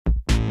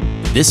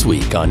This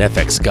week on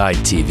FX Guide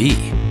TV.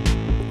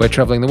 We're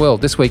travelling the world,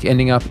 this week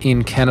ending up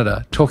in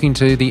Canada, talking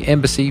to the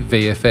Embassy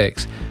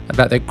VFX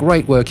about their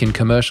great work in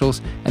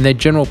commercials and their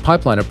general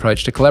pipeline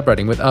approach to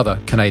collaborating with other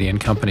Canadian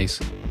companies.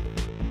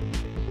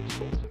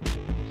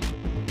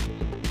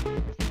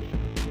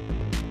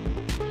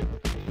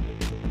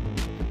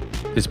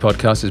 This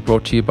podcast is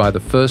brought to you by the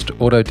first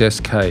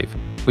Autodesk Cave,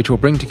 which will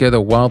bring together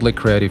wildly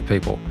creative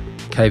people.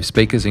 Cave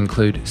speakers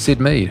include Sid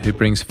Mead, who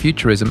brings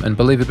futurism and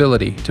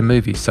believability to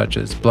movies such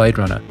as Blade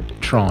Runner,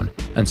 Tron,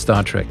 and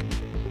Star Trek.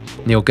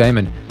 Neil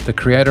Gaiman, the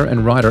creator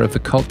and writer of the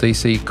cult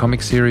DC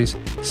comic series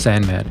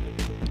Sandman.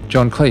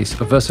 John Cleese,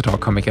 a versatile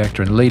comic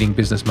actor and leading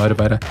business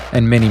motivator,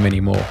 and many,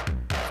 many more.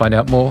 Find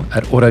out more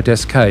at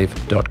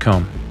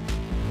autodeskcave.com.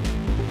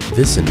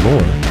 This and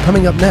more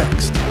coming up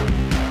next.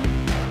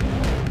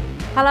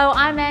 Hello,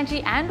 I'm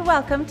Angie and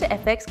welcome to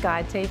FX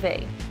Guide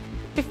TV.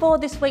 Before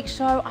this week's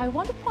show, I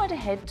want to point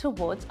ahead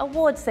towards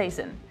award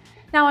season.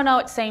 Now I know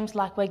it seems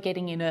like we're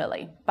getting in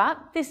early, but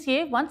this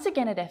year, once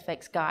again at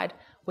FX Guide,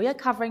 we are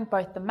covering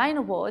both the main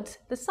awards,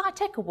 the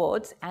SciTech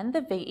Awards and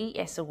the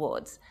VES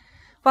Awards.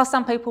 While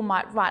some people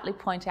might rightly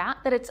point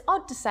out that it's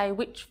odd to say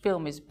which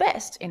film is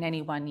best in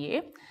any one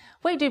year,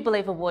 we do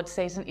believe award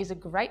season is a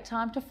great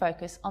time to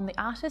focus on the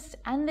artists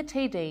and the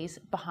TDs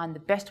behind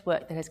the best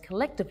work that has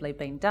collectively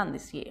been done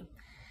this year.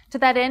 To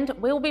that end,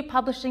 we will be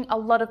publishing a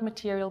lot of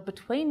material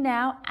between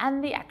now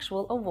and the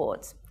actual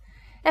awards.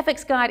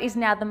 FX Guide is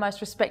now the most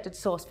respected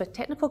source for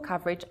technical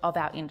coverage of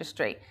our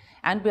industry,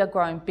 and we are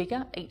growing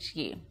bigger each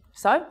year.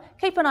 So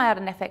keep an eye out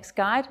on FX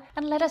Guide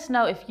and let us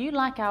know if you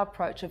like our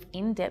approach of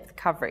in-depth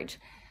coverage.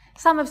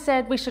 Some have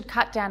said we should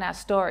cut down our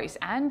stories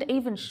and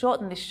even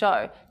shorten this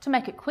show to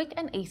make it quick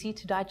and easy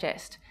to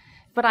digest.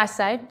 But I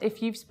say,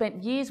 if you've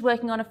spent years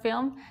working on a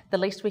film, the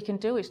least we can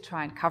do is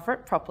try and cover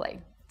it properly.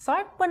 So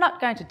we're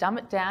not going to dumb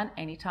it down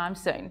anytime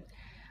soon.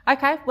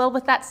 Okay, well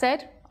with that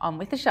said, on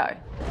with the show.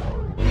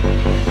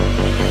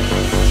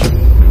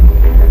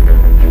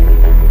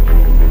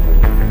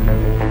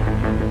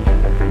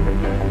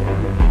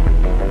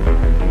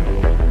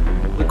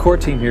 The core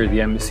team here at the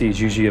Embassy is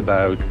usually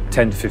about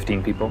 10 to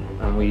 15 people,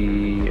 and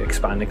we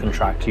expand and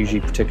contract, usually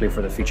particularly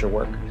for the feature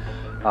work.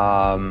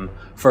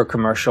 For a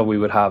commercial, we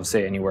would have,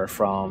 say, anywhere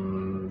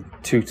from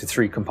 2 to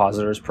 3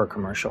 compositors per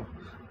commercial.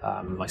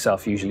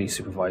 Myself usually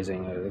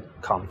supervising a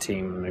comp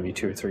team, maybe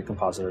 2 or 3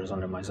 compositors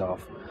under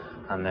myself.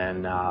 And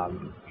then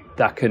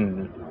that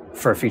can,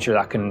 for a feature,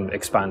 that can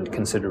expand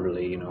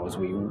considerably, as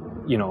we,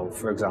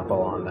 for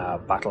example, on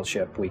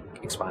Battleship, we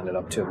expanded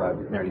up to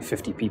about nearly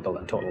 50 people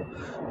in total,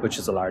 which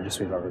is the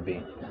largest we've ever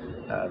been.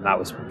 And that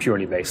was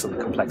purely based on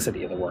the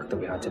complexity of the work that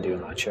we had to do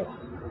in that show.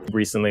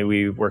 Recently,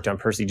 we worked on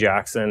Percy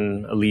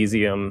Jackson,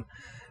 Elysium,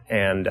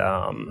 and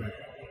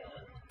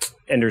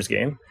Ender's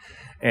Game.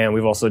 And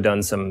we've also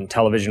done some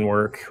television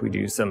work. We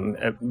do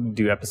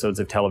episodes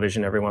of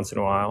television every once in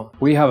a while.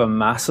 We have a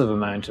massive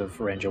amount of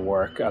range of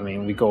work. I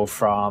mean, we go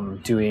from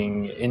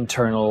doing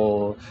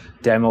internal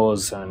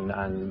demos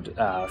and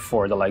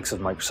for the likes of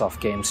Microsoft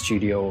Game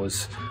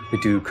Studios. We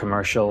do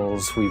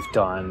commercials. We've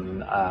done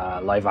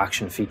live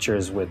action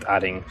features with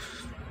adding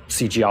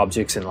CG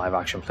objects in live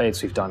action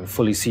plates. We've done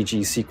fully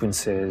CG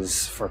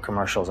sequences for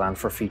commercials and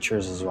for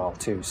features as well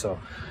too. So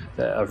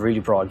a really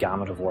broad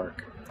gamut of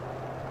work.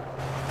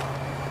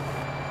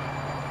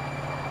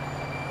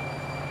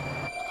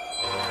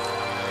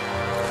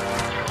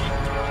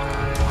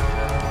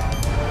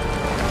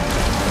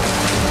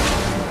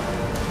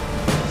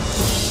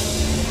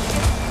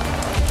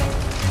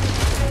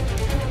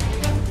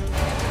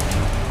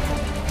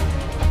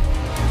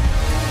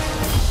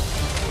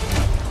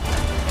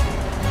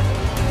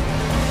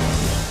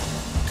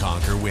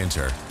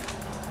 Winter.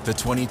 The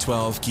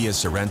 2012 Kia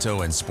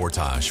Sorento and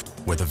Sportage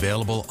with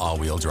available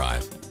all-wheel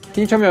drive.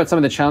 Can you tell me about some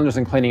of the challenges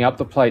in cleaning up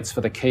the plates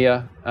for the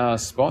Kia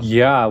spot?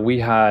 Yeah, we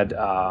had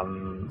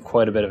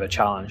quite a bit of a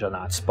challenge on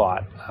that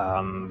spot.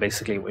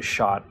 Basically, it was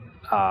shot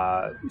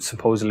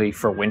supposedly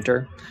for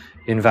winter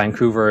in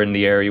Vancouver, in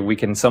the area. We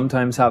can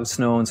sometimes have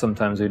snow and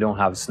sometimes we don't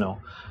have snow.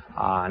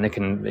 And it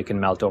can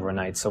melt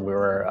overnight. So we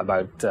were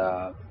about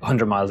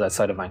 100 miles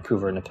outside of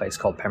Vancouver in a place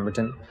called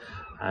Pemberton.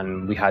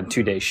 And we had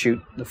 2 days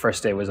shoot. The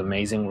first day was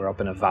amazing. We were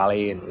up in a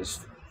valley and it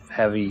was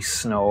heavy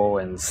snow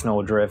and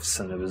snow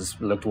drifts and it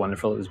looked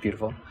wonderful. It was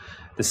beautiful.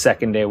 The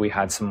second day we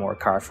had some more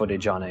car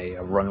footage on a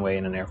runway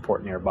in an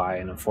airport nearby,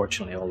 and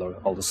unfortunately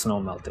all the snow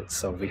melted.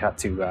 So we had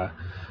to,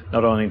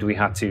 not only do we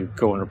have to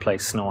go and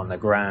replace snow on the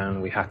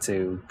ground, we had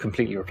to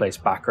completely replace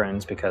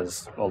backgrounds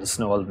because all the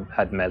snow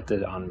had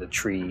melted on the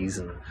trees,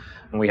 and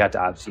we had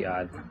to add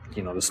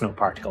the snow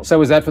particles. So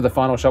was that for the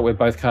final shot where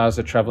both cars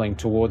are travelling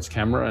towards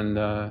camera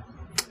and...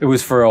 It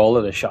was for all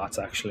of the shots,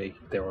 actually.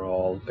 They were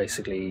all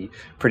basically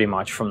pretty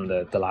much from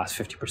the last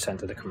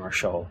 50% of the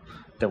commercial.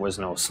 There was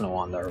no snow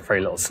on there, very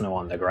little snow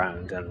on the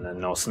ground, and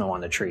no snow on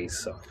the trees.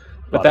 So,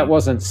 but that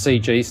wasn't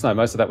CG snow.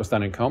 Most of that was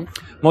done in comp?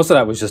 Most of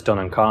that was just done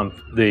in comp.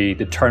 The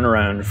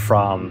turnaround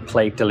from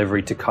plate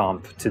delivery to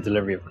comp to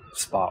delivery of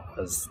spot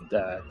was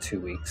 2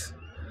 weeks.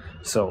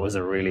 So it was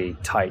a really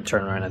tight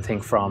turnaround. I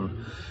think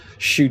from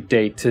shoot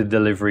date to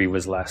delivery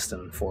was less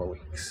than 4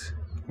 weeks.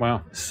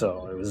 Wow.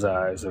 So it was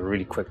a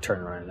really quick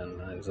turnaround,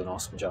 and it was an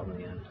awesome job in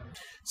the end.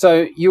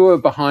 So you were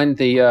behind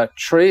the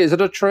tree. Is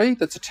it a tree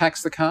that's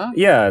attacks the car?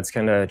 Yeah, it's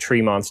kind of a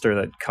tree monster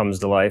that comes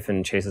to life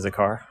and chases a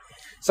car.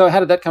 So how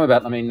did that come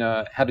about? I mean,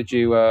 how did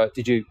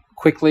you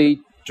quickly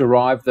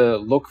derive the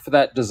look for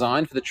that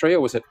design for the tree, or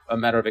was it a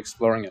matter of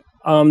exploring it?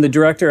 The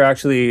director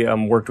actually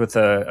worked with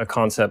a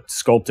concept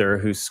sculptor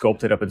who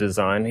sculpted up a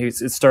design.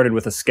 It started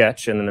with a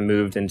sketch and then it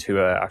moved into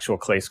an actual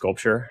clay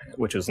sculpture,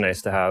 which was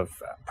nice to have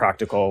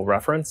practical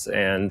reference.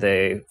 And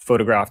they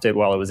photographed it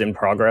while it was in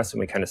progress, and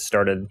we kind of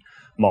started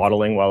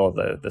modeling while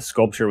the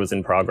sculpture was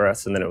in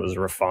progress, and then it was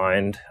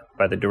refined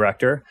by the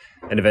director.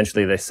 And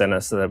eventually they sent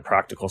us the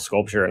practical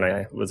sculpture, and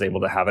I was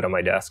able to have it on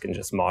my desk and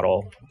just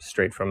model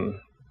straight from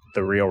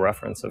the real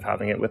reference of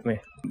having it with me.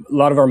 A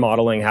lot of our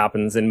modeling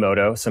happens in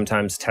Modo,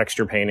 sometimes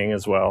texture painting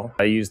as well.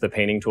 I use the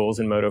painting tools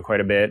in Modo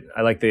quite a bit.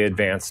 I like the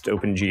advanced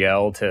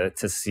OpenGL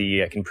to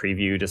see, I can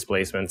preview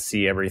displacements,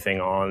 see everything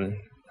on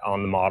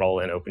the model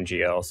in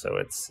OpenGL. So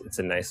it's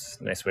a nice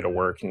way to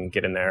work and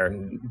get in there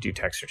and do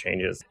texture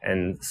changes.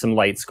 And some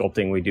light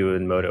sculpting we do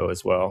in Modo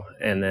as well.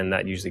 And then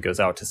that usually goes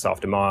out to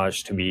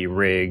Softimage to be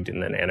rigged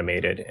and then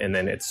animated. And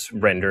then it's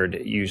rendered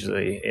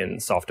usually in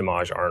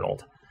Softimage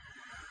Arnold.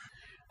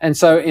 And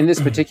so in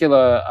this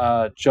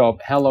particular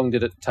job, how long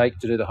did it take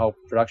to do the whole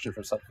production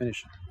from start to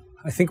finish?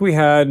 I think we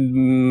had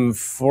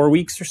 4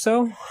 weeks or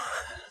so.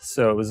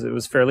 So it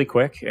was fairly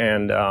quick,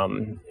 and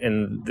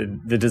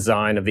the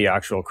design of the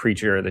actual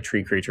creature, the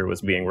tree creature,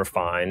 was being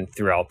refined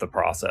throughout the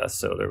process.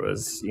 So there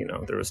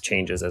was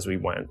changes as we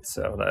went.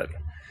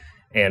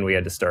 And we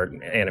had to start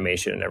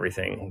animation and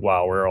everything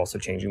while we're also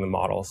changing the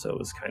model. So it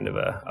was kind of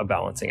a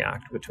balancing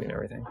act between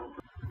everything.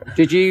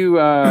 Did you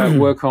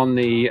work on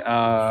the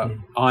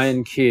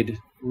Iron Kid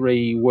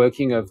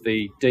reworking of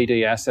the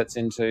DD assets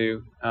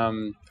into?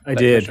 I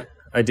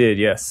did.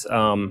 Yes.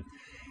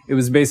 It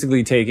was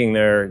basically taking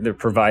their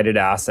provided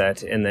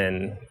asset and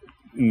then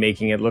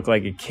making it look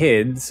like a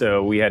kid.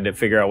 So we had to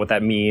figure out what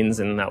that means,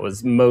 and that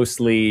was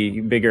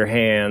mostly bigger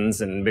hands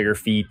and bigger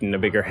feet and a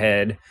bigger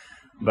head.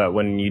 But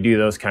when you do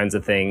those kinds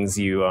of things,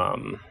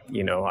 Iron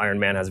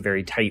Man has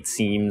very tight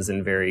seams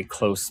and very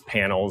close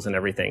panels and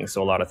everything.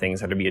 So a lot of things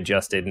had to be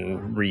adjusted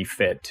and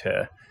refit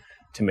to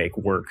make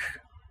work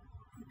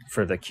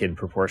for the kid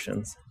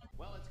proportions.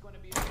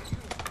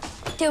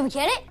 Did we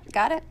get it?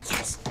 Got it?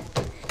 Yes.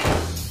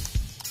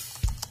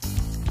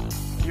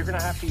 You're going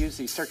to have to use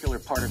the circular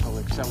particle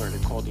accelerator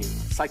called the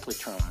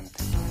cyclotron.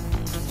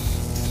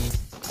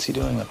 What's he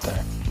doing up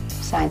there?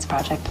 Science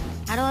project.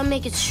 How do I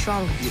make it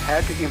stronger? You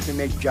have to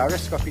implement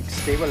gyroscopic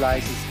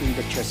stabilizers in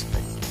the chest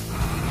plate.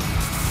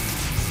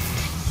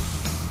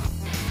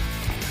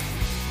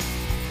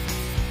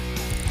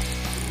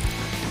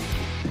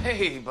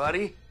 Hey,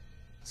 buddy.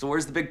 So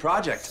where's the big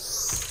project?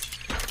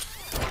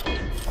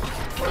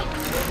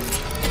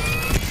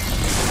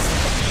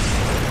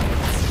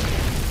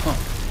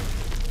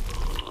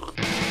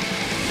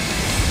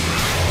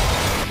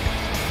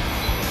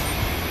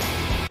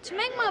 To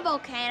make my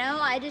volcano,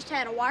 I just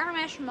had a wire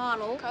mesh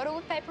model, coated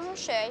with paper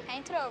mache,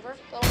 painted over.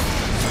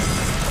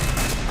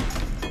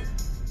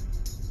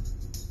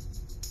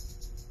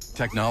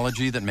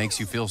 Technology that makes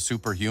you feel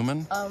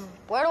superhuman?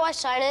 Where do I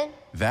sign in?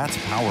 That's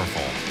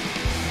powerful.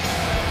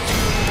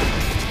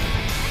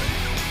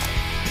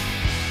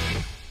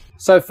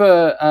 So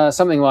for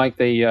something like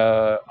the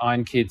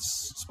Iron Kid's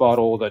spot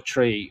or the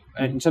tree,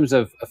 in terms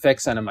of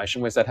effects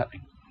animation, where's that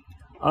happening?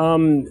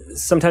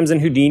 Sometimes in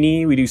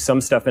Houdini, we do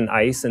some stuff in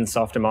Ice and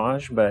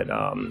Softimage, but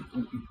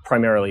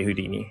primarily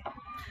Houdini.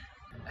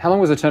 How long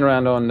was the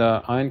turnaround on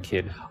Iron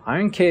Kid?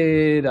 Iron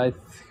Kid,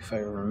 if I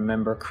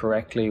remember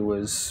correctly, it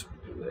was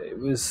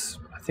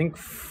I think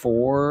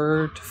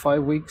 4 to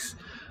 5 weeks.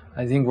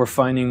 I think we're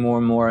finding more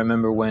and more. I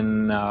remember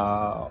when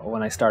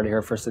I started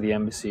here first at the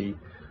Embassy,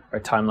 our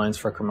timelines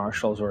for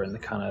commercials were in the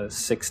kind of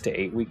 6 to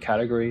 8 week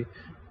category.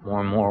 More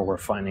and more we're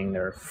finding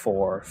they're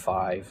 4,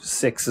 5,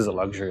 6 is a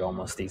luxury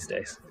almost these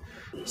days.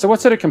 So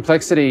what sort of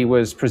complexity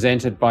was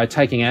presented by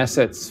taking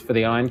assets for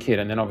the Iron Kid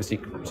and then obviously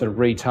sort of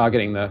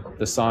retargeting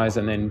the size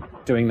and then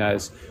doing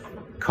those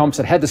comps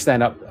that had to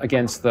stand up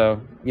against the,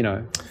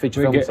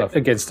 feature film stuff?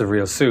 Against the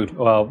real suit.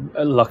 Well,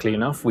 luckily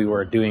enough, we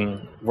were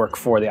doing work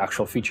for the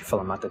actual feature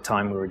film at the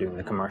time we were doing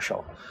the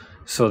commercial.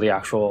 So the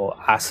actual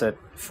asset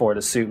for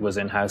the suit was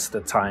in-house at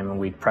the time, and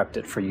we prepped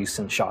it for use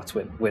in shots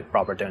with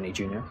Robert Downey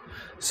Jr.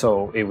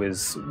 So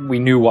we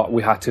knew what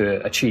we had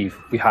to achieve.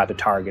 We had a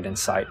target in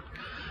sight.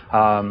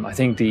 I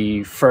think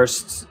the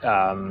first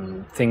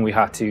thing we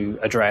had to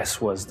address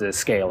was the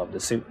scale of the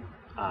suit.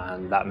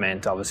 And that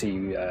meant obviously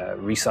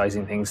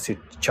resizing things to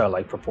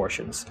childlike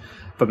proportions,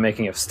 but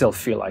making it still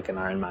feel like an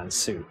Iron Man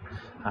suit.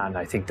 And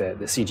I think the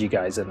CG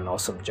guys did an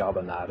awesome job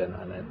on that,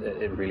 and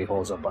it really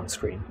holds up on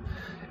screen.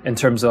 In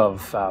terms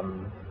of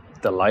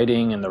the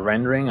lighting and the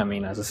rendering, I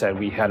mean, as I said,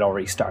 we had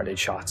already started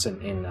shots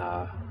on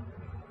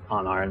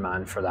Iron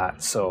Man for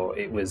that, so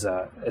it was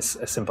a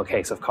simple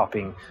case of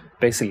copying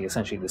basically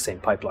essentially the same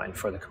pipeline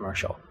for the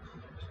commercial.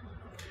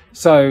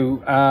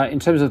 So in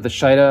terms of the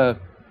shader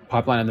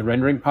pipeline and the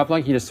rendering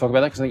pipeline, can you just talk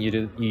about that? Because I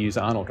think you use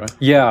Arnold, right?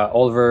 Yeah,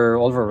 all of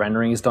our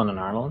rendering is done in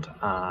Arnold,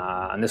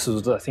 and this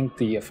was, I think,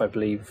 if I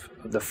believe,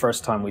 the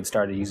first time we'd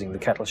started using the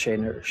kettle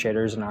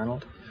shaders in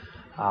Arnold.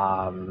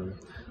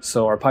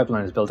 So our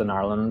pipeline is built in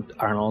Arnold,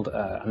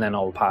 and then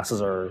all the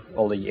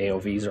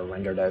AOVs are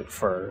rendered out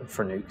for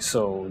Nuke.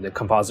 So the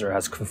compositor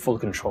has full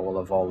control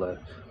of all the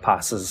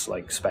passes,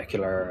 like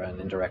specular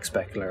and indirect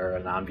specular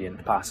and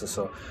ambient passes.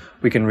 So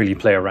we can really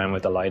play around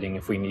with the lighting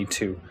if we need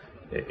to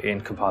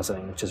in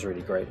compositing, which is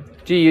really great.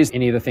 Do you use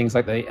any of the things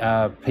like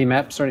the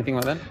P-maps or anything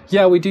like that?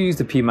 Yeah, we do use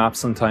the P-maps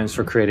sometimes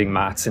for creating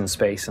mats in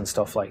space and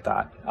stuff like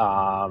that.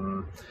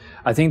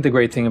 I think the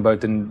great thing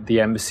about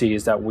the Embassy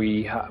is that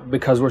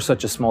because we're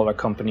such a smaller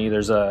company,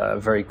 there's a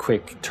very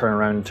quick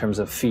turnaround in terms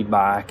of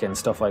feedback and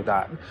stuff like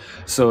that.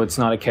 So it's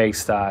not a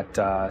case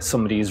that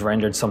somebody's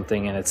rendered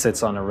something and it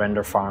sits on a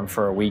render farm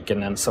for a week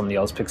and then somebody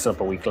else picks it up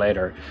a week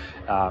later.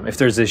 If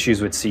there's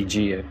issues with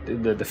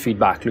CG, the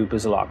feedback loop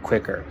is a lot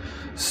quicker.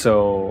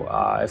 So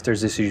if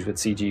there's issues with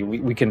CG,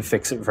 we can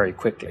fix it very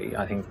quickly.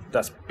 I think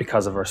that's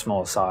because of our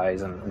small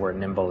size and we're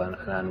nimble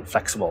and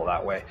flexible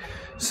that way.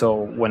 So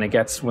when the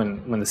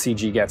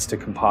CG gets to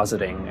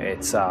compositing,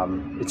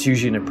 it's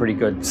usually in a pretty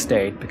good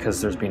state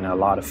because there's been a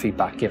lot of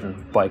feedback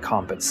given by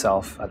comp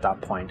itself at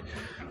that point.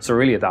 So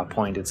really at that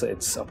point,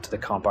 it's up to the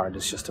comp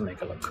artist just to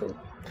make it look cool.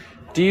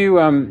 Do you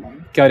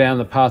go down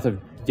the path of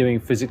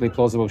doing physically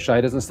plausible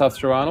shaders and stuff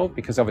through Arnold?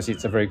 Because obviously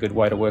it's a very good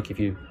way to work if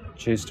you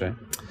choose to.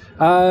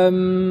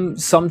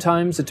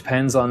 Sometimes it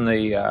depends on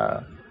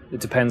the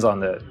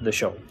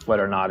show,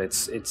 whether or not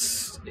it's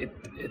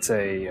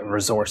a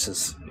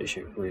resources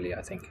issue, really,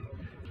 I think.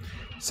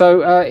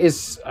 So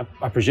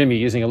I presume you're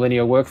using a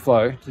linear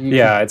workflow.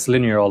 Yeah, it's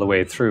linear all the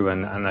way through,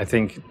 and I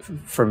think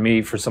for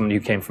me, for someone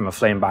who came from a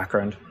flame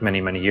background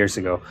many years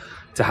ago,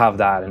 to have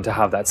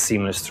that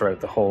seamless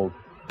throughout the whole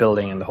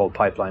building and the whole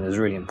pipeline is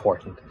really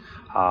important.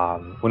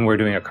 When we're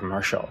doing a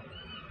commercial,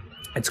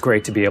 it's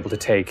great to be able to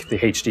take the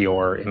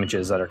HDR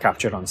images that are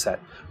captured on set,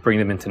 bring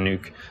them into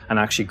Nuke, and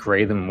actually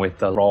grade them with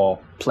the raw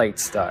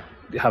plates that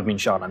have been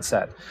shot on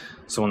set.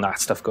 So when that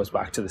stuff goes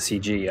back to the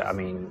CG, I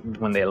mean,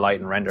 when they light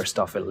and render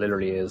stuff, it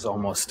literally is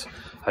almost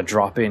a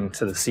drop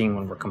into the scene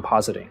when we're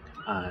compositing.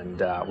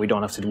 And we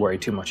don't have to worry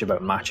too much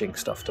about matching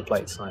stuff to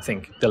plates. And I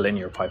think the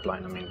linear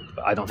pipeline, I mean,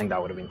 I don't think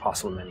that would have been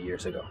possible many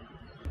years ago.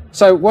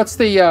 So what's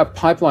the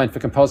pipeline for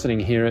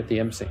compositing here at the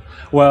Embassy?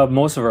 Well,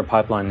 most of our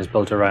pipeline is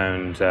built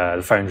around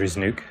the Foundry's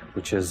Nuke,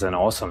 which is an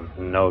awesome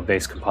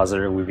node-based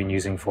compositor we've been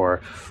using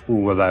for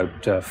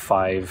about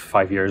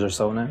five years or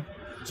so now.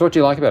 So what do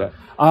you like about it?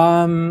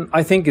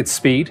 I think it's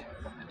speed.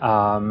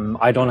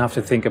 I don't have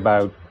to think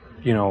about,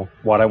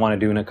 what I want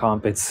to do in a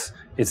comp. It's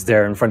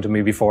there in front of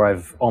me before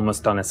I've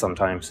almost done it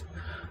sometimes.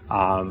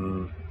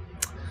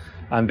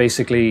 And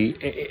basically,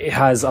 it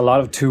has a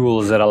lot of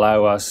tools that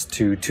allow us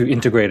to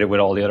integrate it with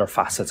all the other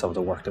facets of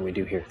the work that we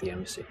do here at the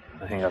Embassy.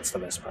 I think that's the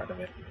best part of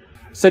it.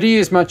 So do you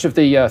use much of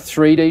the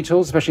 3D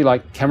tools, especially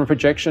like camera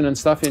projection and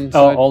stuff inside?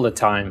 Oh, all the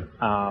time.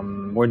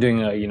 We're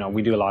doing,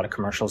 we do a lot of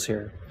commercials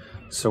here.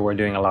 So we're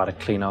doing a lot of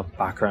cleanup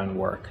background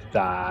work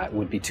that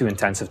would be too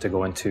intensive to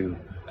go into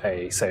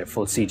a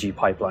full CG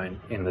pipeline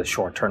in the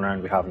short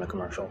turnaround we have in a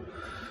commercial.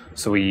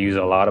 So we use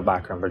a lot of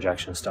background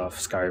projection stuff,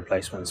 sky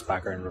replacements,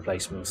 background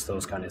replacements,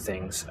 those kind of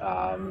things.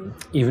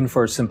 Even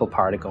for simple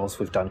particles,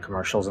 we've done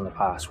commercials in the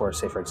past where,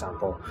 say, for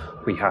example,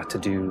 we had to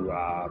do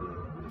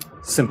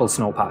simple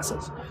snow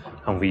passes.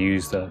 And we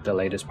use the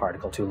latest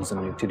particle tools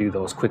and to do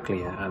those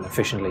quickly and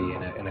efficiently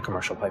in a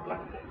commercial pipeline.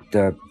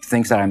 The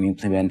things that I'm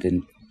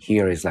implementing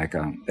here is like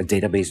a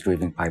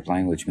database-driven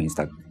pipeline, which means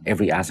that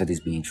every asset is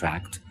being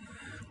tracked.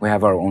 We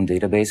have our own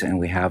database, and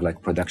we have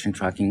like production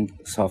tracking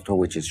software,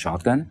 which is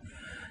Shotgun,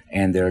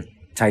 and they're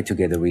tied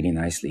together really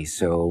nicely.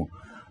 So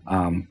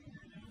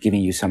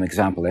giving you some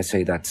example, let's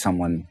say that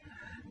someone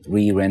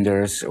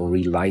re-renders or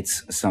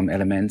relights some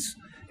elements.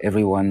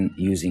 Everyone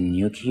using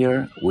Nuke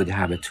here would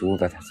have a tool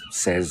that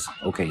says,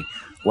 okay,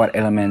 what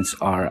elements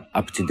are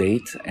up to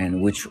date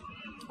and which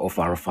of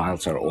our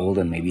files are old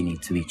and maybe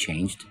need to be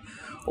changed,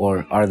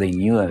 or are they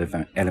new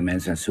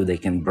elements, and so they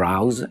can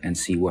browse and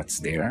see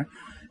what's there.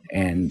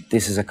 And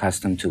this is a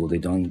custom tool. They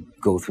don't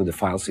go through the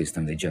file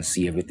system. They just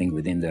see everything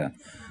within the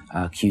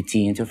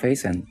Qt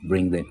interface and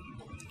bring it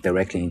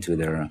directly into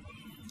their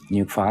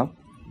Nuke file.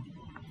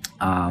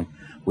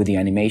 With the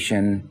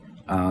animation,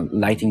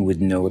 lighting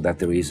would know that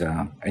there is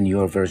a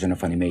newer version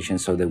of animation,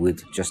 so they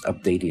would just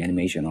update the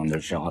animation on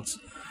their shots.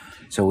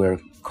 So we're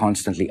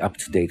constantly up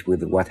to date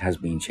with what has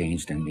been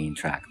changed and being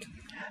tracked.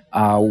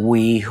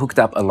 We hooked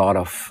up a lot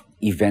of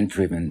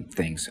event-driven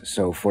things.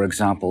 So for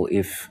example,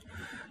 if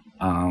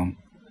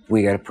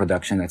we get a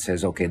production that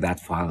says, okay, that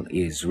file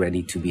is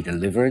ready to be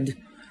delivered,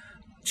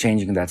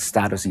 changing that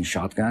status in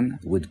Shotgun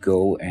would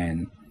go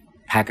and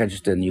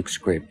package the Nuke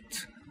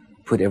script,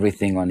 put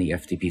everything on the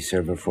FTP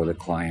server for the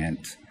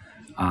client,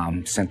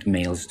 send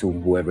mails to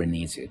whoever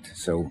needs it.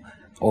 So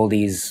all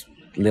these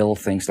little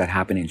things that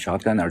happen in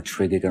Shotgun are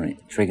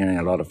triggering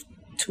a lot of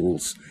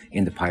tools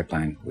in the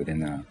pipeline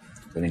within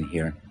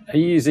here. Are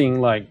you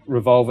using like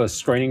Revolver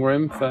screening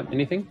room for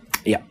anything?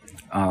 Yeah,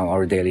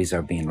 our dailies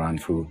are being run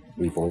through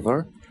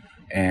Revolver,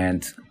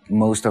 and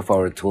most of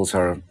our tools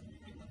are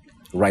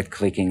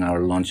right-clicking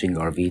or launching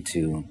RV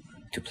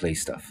to play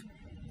stuff.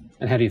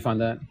 And how do you find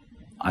that?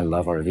 I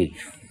love RV.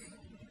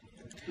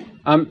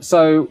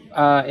 So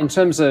in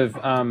terms of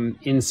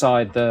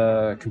inside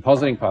the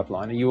compositing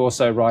pipeline, are you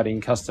also writing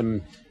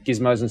custom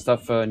gizmos and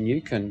stuff for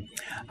Nuke?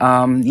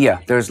 And yeah,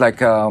 there's like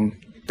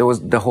there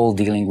was the whole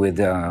dealing with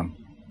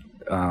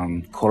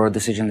color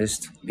decision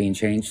list being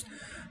changed.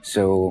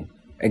 So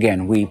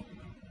again, we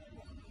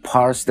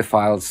parse the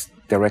files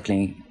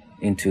directly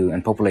into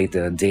and populate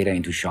the data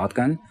into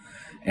Shotgun,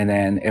 and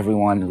then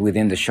everyone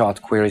within the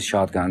queries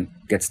Shotgun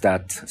gets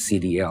that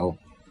CDL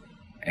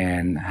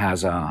and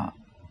has a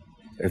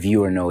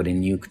viewer node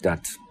in Nuke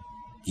that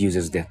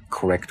uses the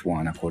correct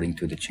one according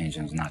to the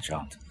changes not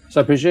shot.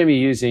 So I presume you're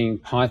using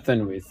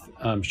Python with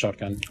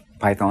Shotgun.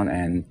 Python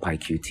and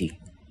PyQt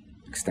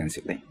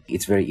extensively.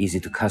 It's very easy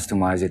to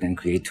customize it and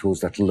create tools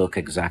that look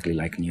exactly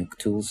like Nuke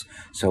tools.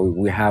 So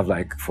we have,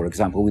 like, for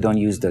example, we don't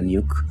use the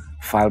Nuke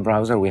file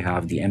browser. We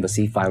have the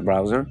Embassy file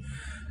browser,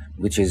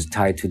 which is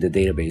tied to the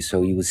database.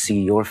 So you will see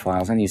your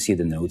files and you see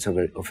the notes of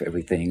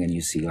everything, and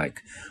you see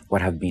like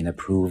what have been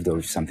approved or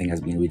if something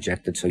has been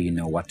rejected, so you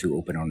know what to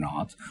open or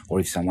not, or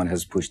if someone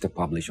has pushed a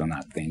publish on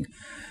that thing.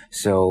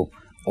 So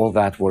all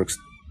that works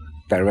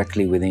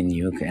directly within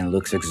Nuke and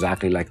looks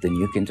exactly like the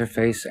Nuke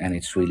interface, and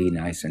it's really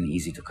nice and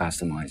easy to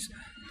customize.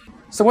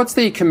 So what's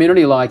the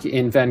community like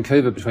in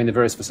Vancouver between the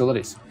various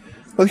facilities?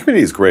 Well, the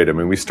community is great. I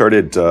mean, we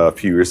started a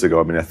few years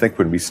ago. I mean, I think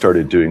when we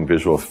started doing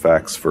visual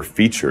effects for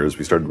features,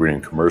 we started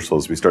reading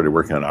commercials, we started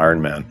working on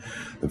Iron Man.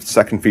 The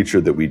second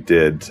feature that we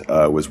did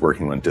was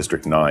working on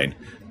District 9,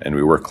 and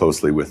we worked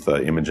closely with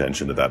Image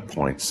Engine at that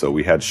point. So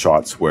we had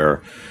shots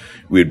where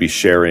we'd be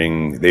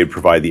sharing, they'd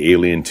provide the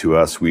alien to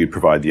us, we'd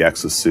provide the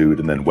exosuit,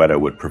 and then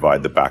Weta would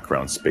provide the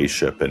background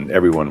spaceship, and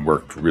everyone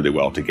worked really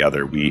well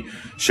together. We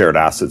shared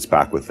assets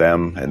back with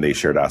them, and they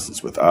shared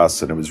assets with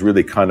us, and it was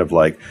really kind of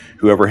like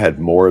whoever had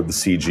more of the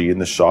CG in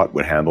the shot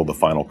would handle the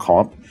final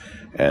comp,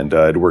 and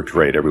it worked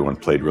great. Everyone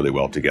played really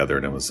well together,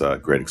 and it was a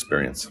great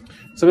experience.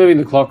 So moving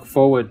the clock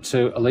forward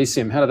to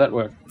Elysium, how did that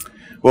work?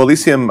 Well,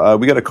 Elysium,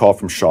 we got a call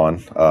from Sean.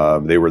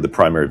 They were the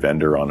primary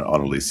vendor on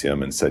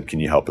Elysium and said, can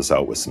you help us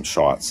out with some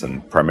shots?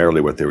 And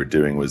primarily what they were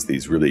doing was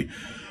these really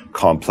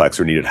complex,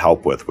 or needed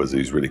help with, was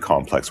these really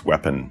complex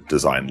weapon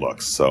design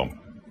looks. So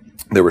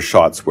there were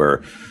shots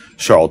where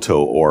Charlton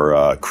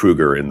or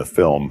Kruger in the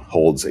film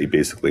holds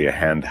basically a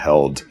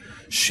handheld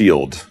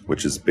shield,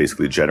 which is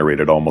basically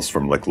generated almost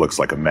from looks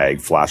like a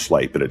mag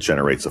flashlight, but it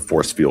generates a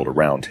force field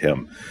around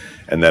him.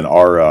 And then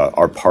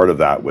our part of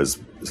that was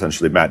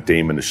essentially Matt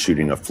Damon is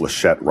shooting a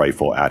flechette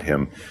rifle at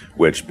him,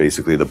 which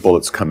basically the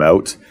bullets come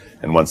out,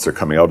 and once they're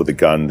coming out of the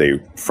gun, they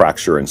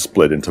fracture and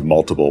split into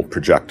multiple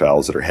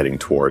projectiles that are heading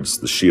towards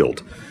the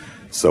shield.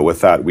 So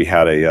with that, we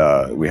had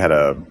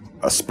a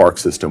spark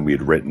system we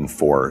had written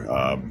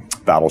for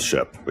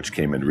Battleship, which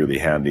came in really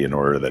handy in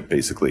order that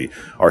basically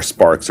our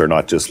sparks are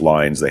not just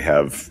lines, they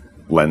have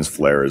lens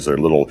flares or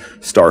little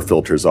star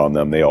filters on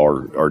them. They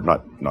are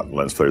not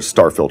lens flares,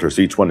 star filters.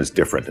 Each one is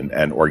different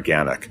and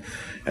organic.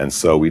 And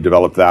so we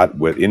developed that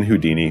in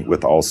Houdini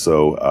with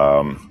also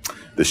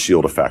the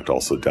shield effect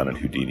also done in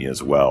Houdini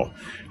as well.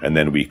 And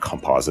then we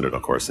composited,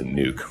 of course, in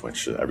Nuke,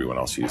 which everyone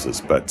else uses.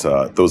 But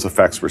those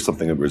effects were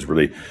something that was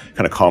really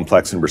kind of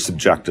complex and were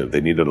subjective. They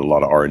needed a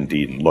lot of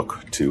R&D and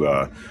look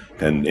to,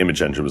 and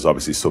Image Engine was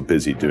obviously so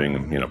busy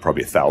doing,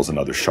 probably 1,000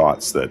 other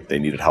shots that they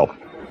needed help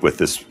with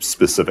this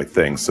specific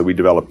thing. So we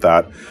developed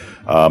that.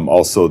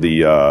 Also the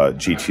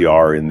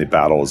GTR in the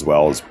battle as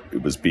well, as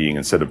it was being,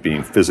 instead of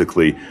being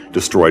physically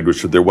destroyed,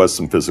 which there was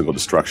some physical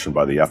destruction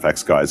by the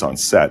FX guys on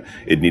set,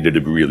 it needed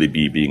to really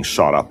be being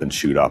shot up and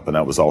shoot up. And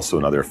that was also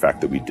another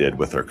effect that we did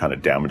with our kind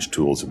of damage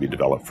tools that we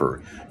developed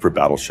for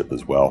Battleship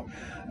as well.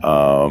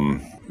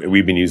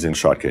 We've been using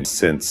Shotgun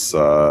since,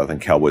 I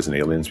think Cowboys and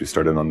Aliens, we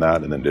started on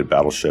that, and then did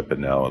Battleship,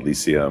 and now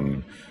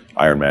Elysium,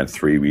 Iron Man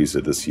 3, we used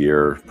it this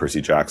year, Percy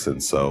Jackson,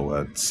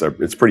 so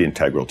it's pretty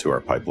integral to our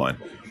pipeline.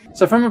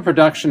 So from a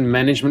production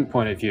management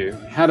point of view,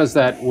 how does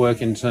that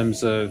work in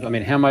terms of, how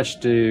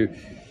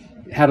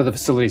do the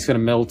facilities kind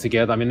of meld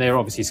together? I mean, they're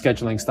obviously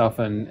scheduling stuff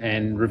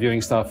and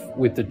reviewing stuff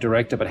with the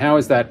director, but how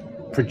is that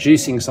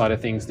producing side of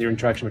things, the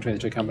interaction between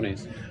the two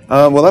companies?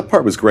 Well, that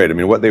part was great. I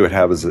mean, what they would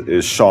have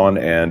is Sean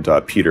and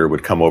Peter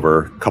would come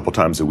over a couple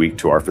times a week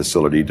to our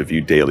facility to view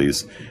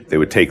dailies. They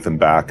would take them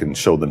back and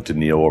show them to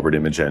Neil over at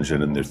Image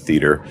Engine in their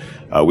theater.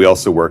 We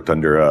also worked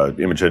under,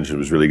 Image Engine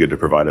was really good to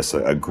provide us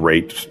a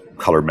great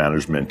color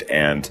management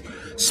and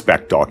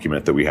spec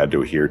document that we had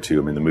to adhere to.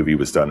 I mean, the movie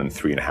was done in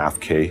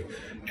 3.5K.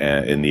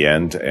 In the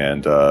end,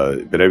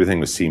 but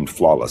everything seemed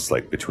flawless.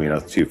 Like between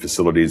us two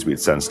facilities, we'd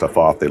send stuff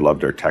off. They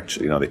loved our tech,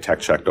 they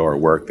tech checked our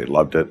work. They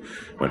loved it.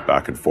 Went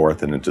back and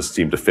forth, and it just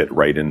seemed to fit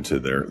right into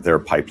their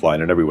pipeline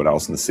and everyone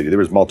else in the city. There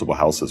was multiple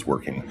houses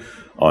working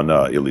on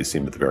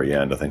Elysium at the very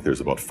end. I think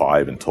there's about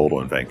 5 in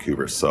total in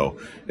Vancouver. So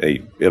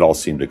it all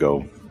seemed to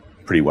go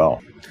pretty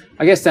well.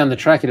 I guess down the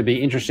track it'd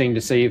be interesting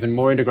to see even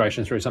more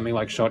integration through something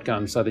like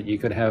Shotgun so that you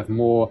could have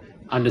more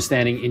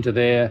understanding into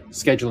their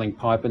scheduling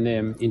pipe and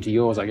them into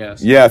yours, I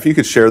guess. Yeah, if you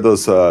could share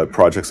those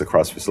projects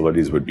across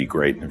facilities would be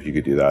great if you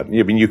could do that. I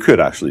mean, you could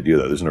actually do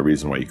that. There's no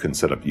reason why you couldn't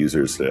set up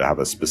users to have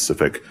a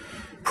specific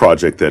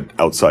project that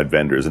outside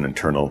vendors and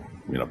internal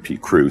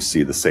crew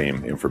see the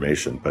same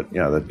information. But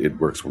yeah, it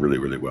works really,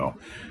 really well.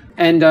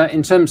 And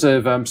in terms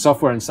of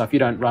software and stuff, you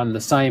don't run the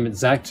same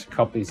exact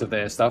copies of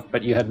their stuff,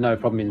 but you had no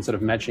problem in sort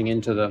of matching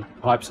into the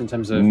pipes in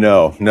terms of...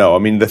 No. I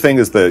mean, the thing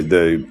is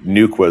the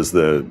Nuke was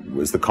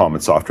the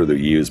common software that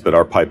we use, but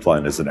our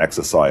pipeline is an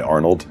XSI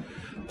Arnold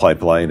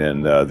pipeline,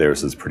 and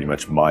theirs is pretty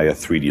much Maya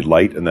 3D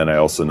Lite. And then I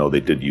also know they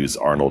did use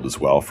Arnold as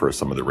well for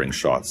some of the ring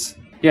shots.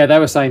 Yeah, they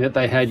were saying that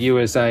they had you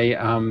as a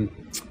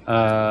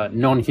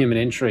non-human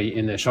entry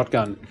in their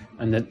Shotgun,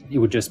 and that you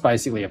would just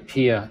basically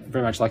appear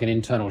very much like an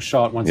internal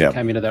shot once it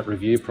came into that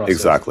review process.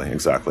 Exactly.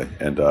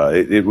 And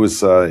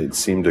it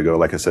seemed to go,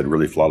 like I said,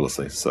 really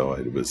flawlessly. So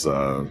it was,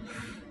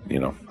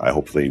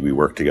 hopefully we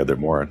work together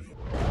more.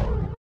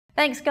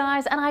 Thanks,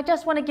 guys. And I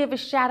just want to give a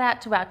shout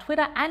out to our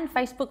Twitter and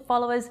Facebook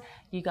followers.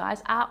 You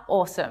guys are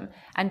awesome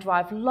and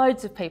drive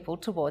loads of people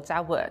towards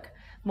our work,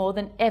 more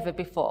than ever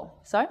before.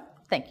 So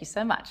thank you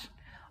so much.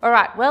 All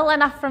right, well,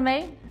 enough from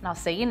me, and I'll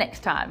see you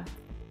next time.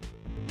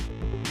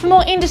 For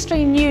more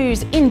industry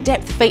news,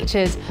 in-depth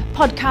features,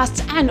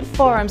 podcasts and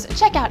forums,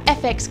 check out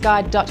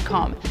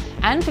fxguide.com.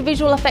 And for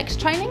visual effects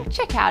training,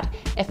 check out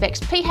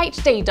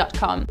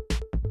fxphd.com.